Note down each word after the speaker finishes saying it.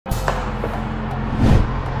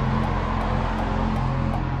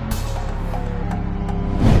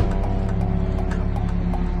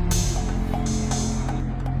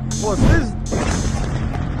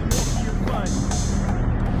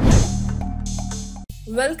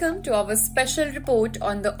Welcome to our special report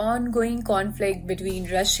on the ongoing conflict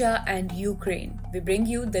between Russia and Ukraine. We bring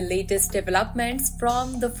you the latest developments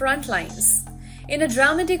from the front lines. In a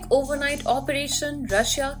dramatic overnight operation,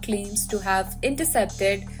 Russia claims to have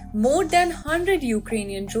intercepted more than 100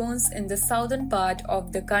 Ukrainian drones in the southern part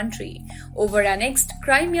of the country, over annexed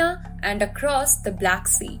Crimea and across the Black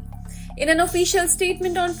Sea. In an official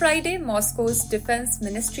statement on Friday, Moscow's defense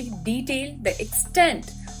ministry detailed the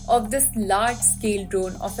extent of this large-scale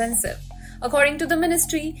drone offensive. According to the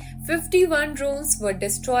ministry, 51 drones were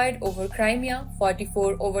destroyed over Crimea,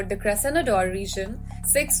 44 over the Krasnodar region,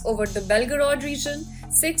 6 over the Belgorod region,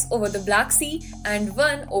 6 over the Black Sea, and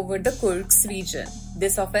 1 over the Kursk region.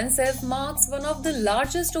 This offensive marks one of the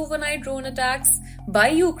largest overnight drone attacks by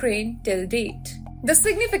Ukraine till date. The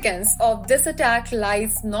significance of this attack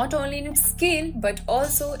lies not only in its scale but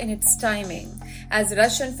also in its timing. As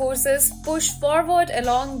Russian forces push forward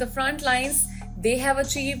along the front lines, they have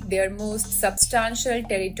achieved their most substantial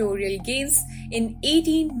territorial gains in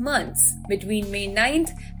 18 months. Between May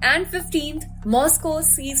 9th and 15th, Moscow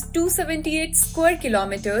seized 278 square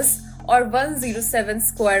kilometers or 107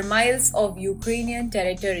 square miles of Ukrainian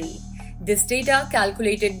territory. This data,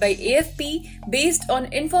 calculated by AFP based on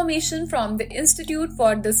information from the Institute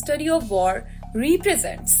for the Study of War,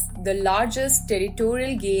 represents the largest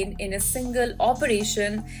territorial gain in a single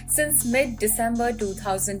operation since mid-December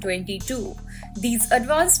 2022. These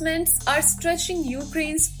advancements are stretching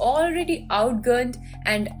Ukraine's already outgunned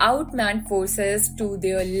and outmanned forces to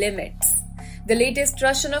their limits. The latest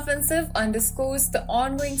Russian offensive underscores the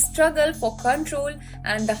ongoing struggle for control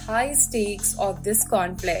and the high stakes of this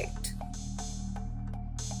conflict.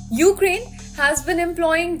 Ukraine has been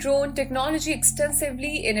employing drone technology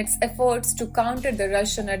extensively in its efforts to counter the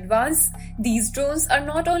Russian advance. These drones are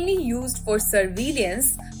not only used for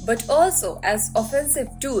surveillance but also as offensive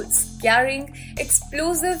tools, carrying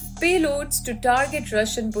explosive payloads to target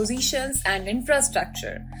Russian positions and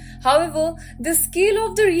infrastructure. However, the scale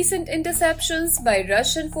of the recent interceptions by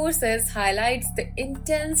Russian forces highlights the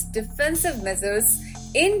intense defensive measures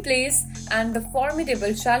in place and the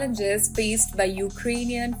formidable challenges faced by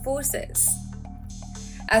Ukrainian forces.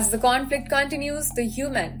 As the conflict continues, the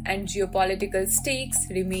human and geopolitical stakes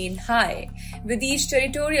remain high. With each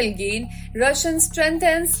territorial gain, Russia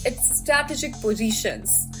strengthens its strategic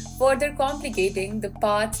positions, further complicating the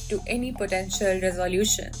path to any potential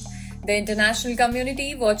resolution. The international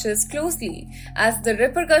community watches closely as the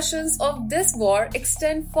repercussions of this war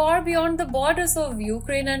extend far beyond the borders of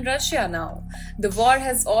Ukraine and Russia now. The war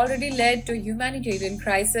has already led to a humanitarian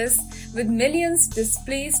crisis with millions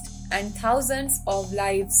displaced and thousands of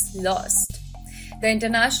lives lost. The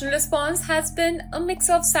international response has been a mix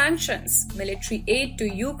of sanctions, military aid to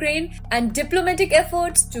Ukraine, and diplomatic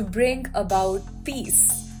efforts to bring about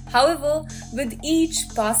peace. However, with each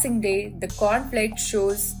passing day, the conflict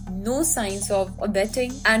shows no signs of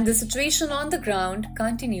abating, and the situation on the ground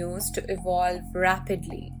continues to evolve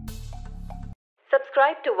rapidly.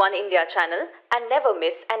 Subscribe to Oneindia channel and never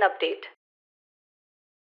miss an update.